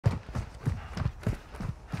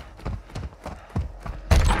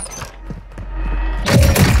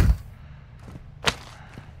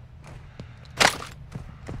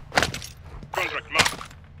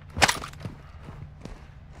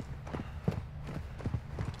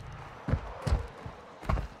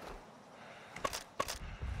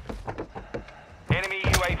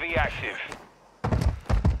UAV active.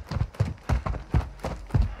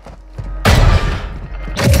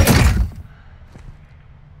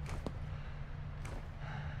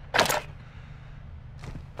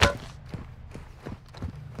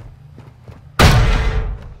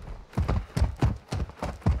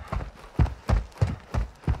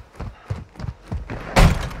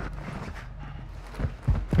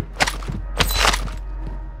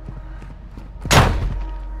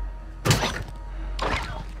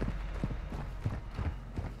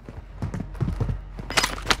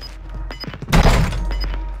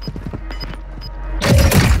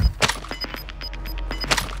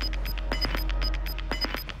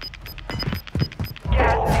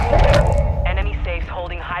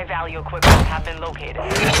 High-value equipment have been located.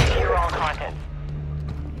 Secure all content.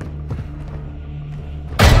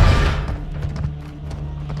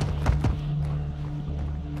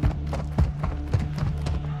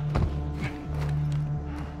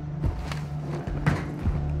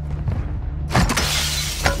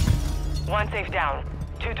 One safe down.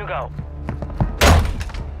 2 to go.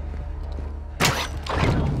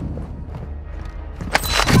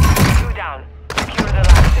 Two down. Secure the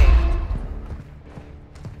last safe.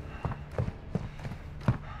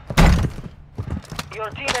 Your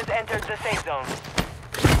team has entered the safe zone.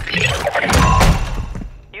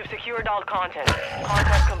 You've secured all content.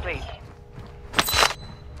 Contract complete.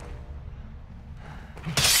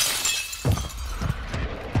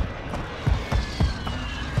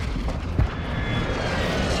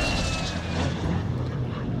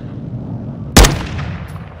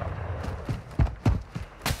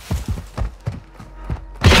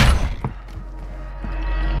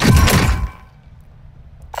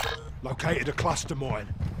 Located a cluster mine.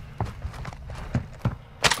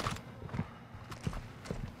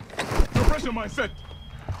 No pressure mine set.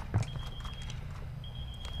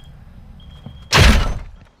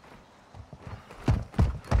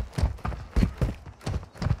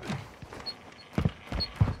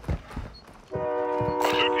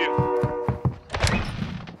 Shoot here.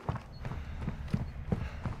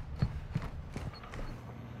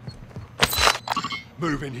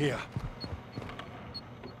 Move in here.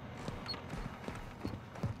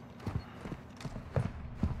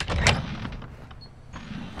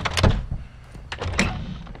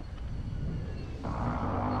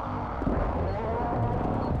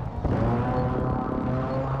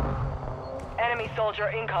 Soldier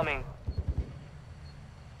incoming.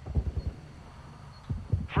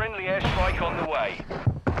 Friendly airstrike on the way.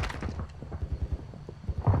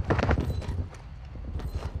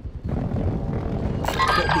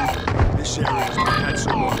 This area has been had so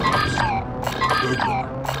long. Movement.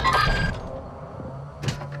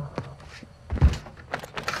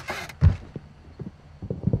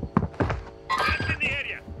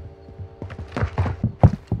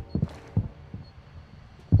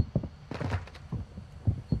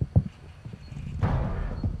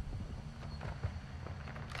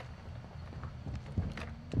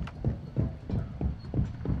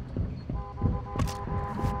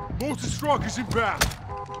 Mortar strike is inbound.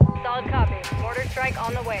 Solid copy. Mortar strike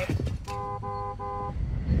on the way.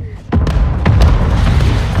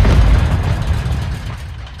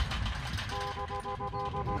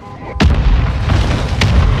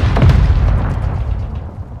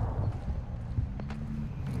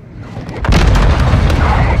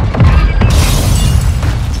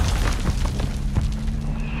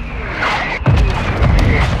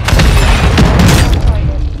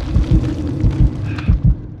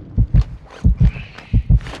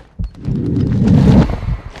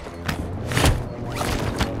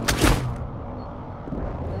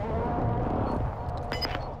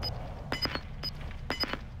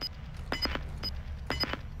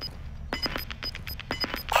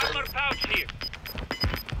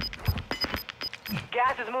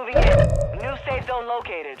 Gas is moving in. New safe zone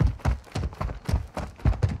located.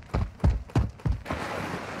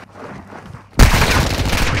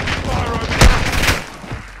 Fire over there.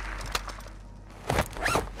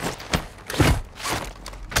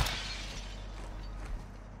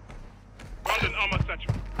 London armor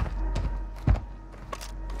satchel.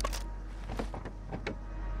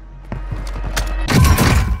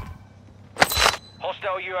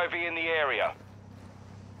 Hostile UAV in the area.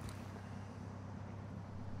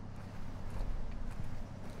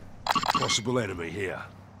 Possible enemy here.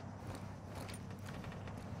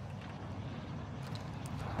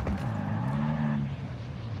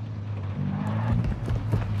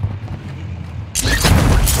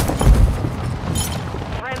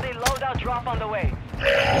 Friendly loadout drop on the way.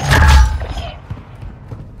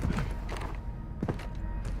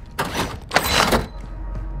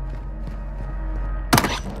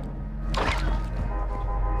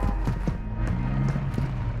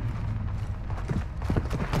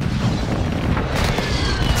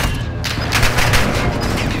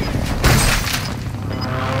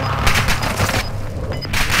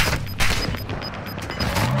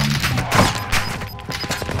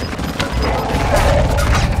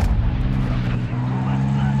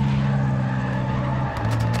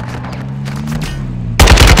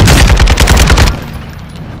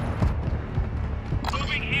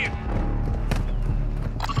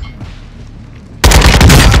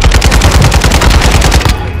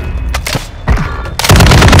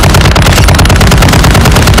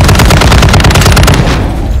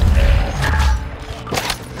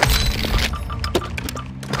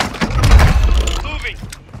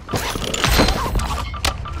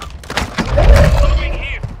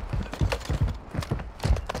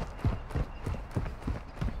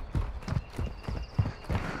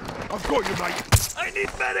 Got you, mate. I need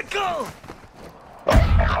medical!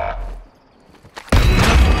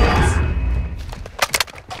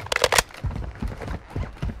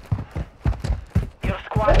 Your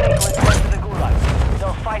squad mate was sent to the gulag.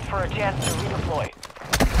 They'll fight for a chance to redeploy.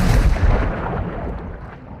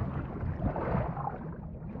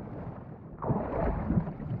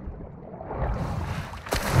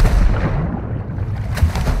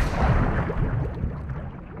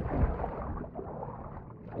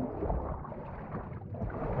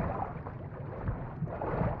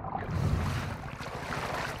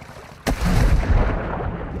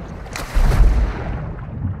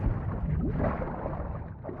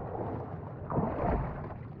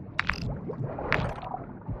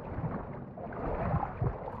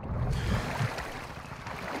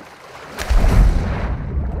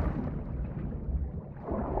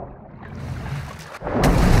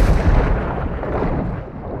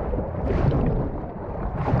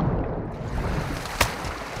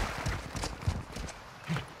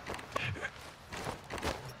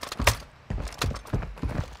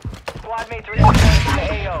 Squad mates redeploying to the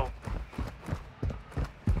AO.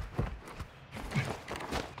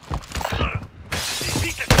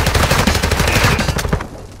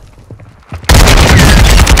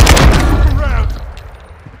 Round.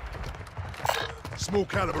 Small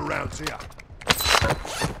caliber rounds here.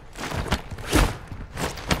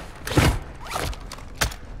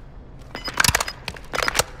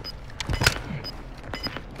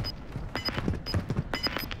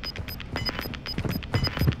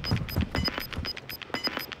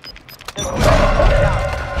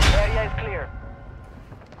 Area is clear.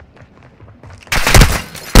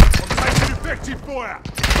 I'm taking effective fire.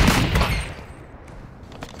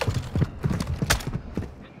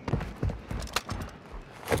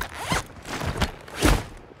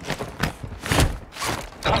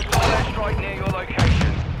 Hostile airstrike near your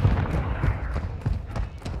location.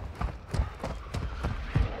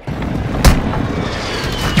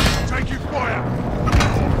 Taking fire.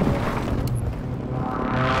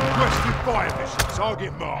 Requesting fire mission.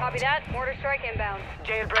 Target marked. Copy that. Mortar strike inbound.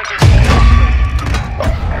 Jailbreak is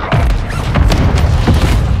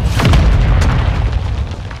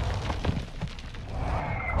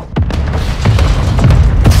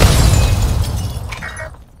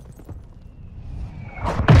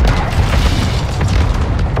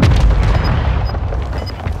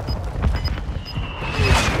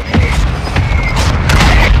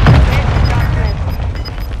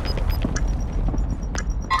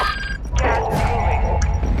gas is moving.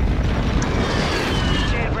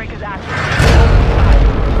 Jailbreak is active.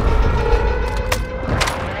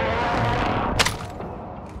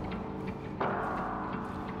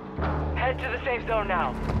 Head to the safe zone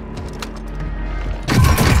now.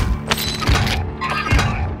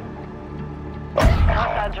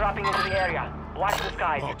 Hostiles dropping into the area. Watch the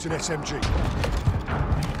skies. Marked an SMG.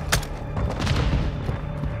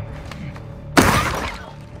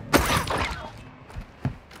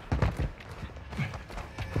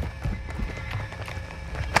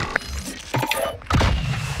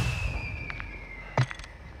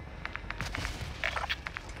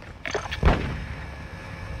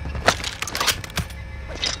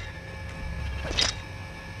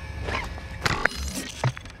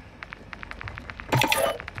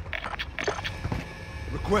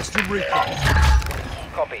 Requesting recon.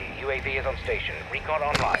 Copy. UAV is on station. Recon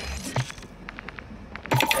online.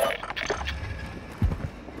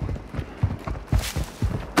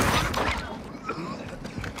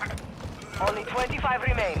 Only 25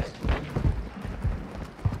 remain.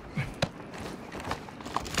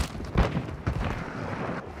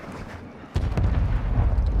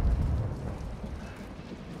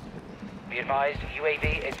 Be advised,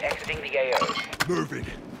 UAV is exiting the AO. Moving.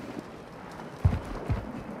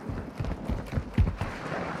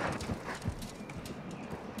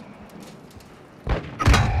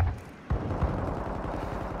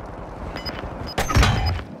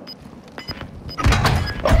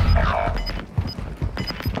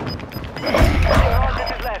 This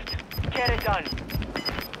is left. Get it done.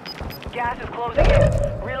 Gas is closing in.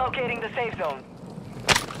 Relocating the safe zone.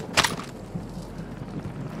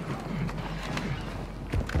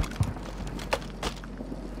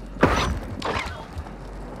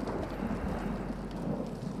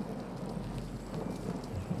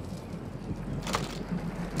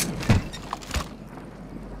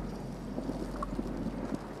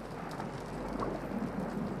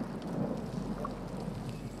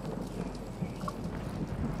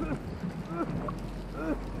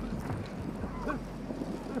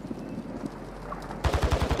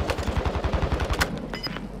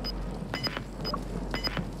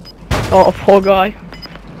 Oh, poor guy.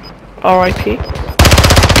 R.I.P.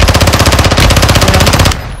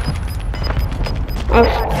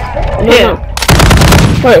 Yeah.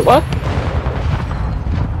 Wait, what?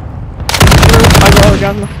 I got a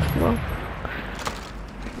gun left as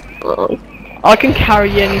well. I can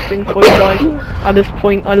carry anything for you guys. At this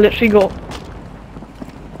point, I literally got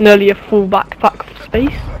nearly a full backpack of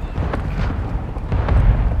space.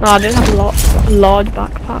 No, I didn't have a large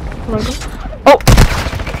backpack. Oh,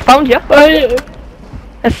 found you. Hey.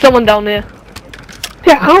 There's someone down there.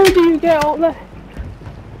 Yeah, how do you get out there?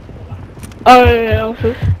 Oh yeah,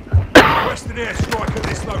 okay. Western airstrike at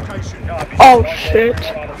this location. Oh shit.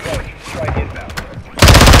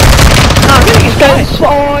 No, I'm getting inside.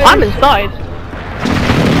 Inside. I'm inside.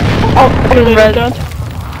 Oh, I'm in red. dead.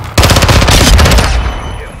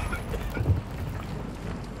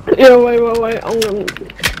 Yeah, wait.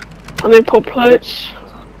 I'm in put plates.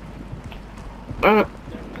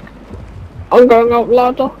 I'm going up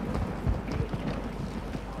ladder.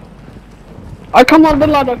 I come on the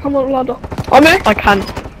ladder, I'm in. I can.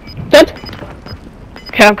 Dead.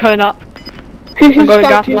 Okay, I'm coming up. He's I'm going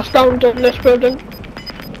down, gas he's mask. down in this building.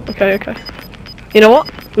 Okay. You know what?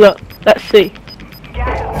 Look, let's see.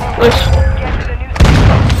 Nice.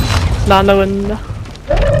 Nah, no one.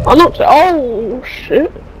 I'm not. Oh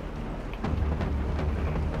shit.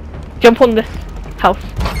 Jump on this house.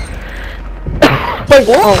 Wait,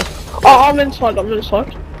 what? Oh, I'm inside. How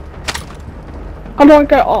do I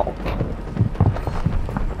get up?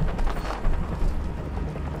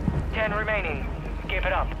 10 remaining. Give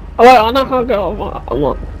it up. Oh wait, I know how to get up. I'm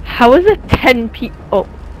on. How is it 10 people? Oh.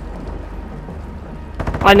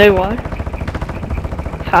 I know why.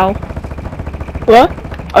 How? Where?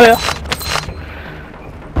 Oh yeah.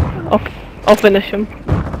 I'll finish him.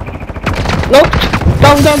 No.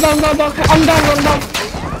 Down. I'm down.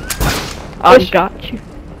 I got you.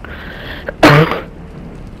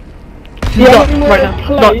 Yeah, right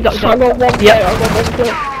now. I got one plate. Yep. I got one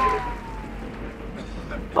plate.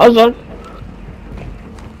 I was on.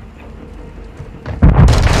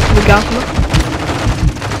 The gas mask.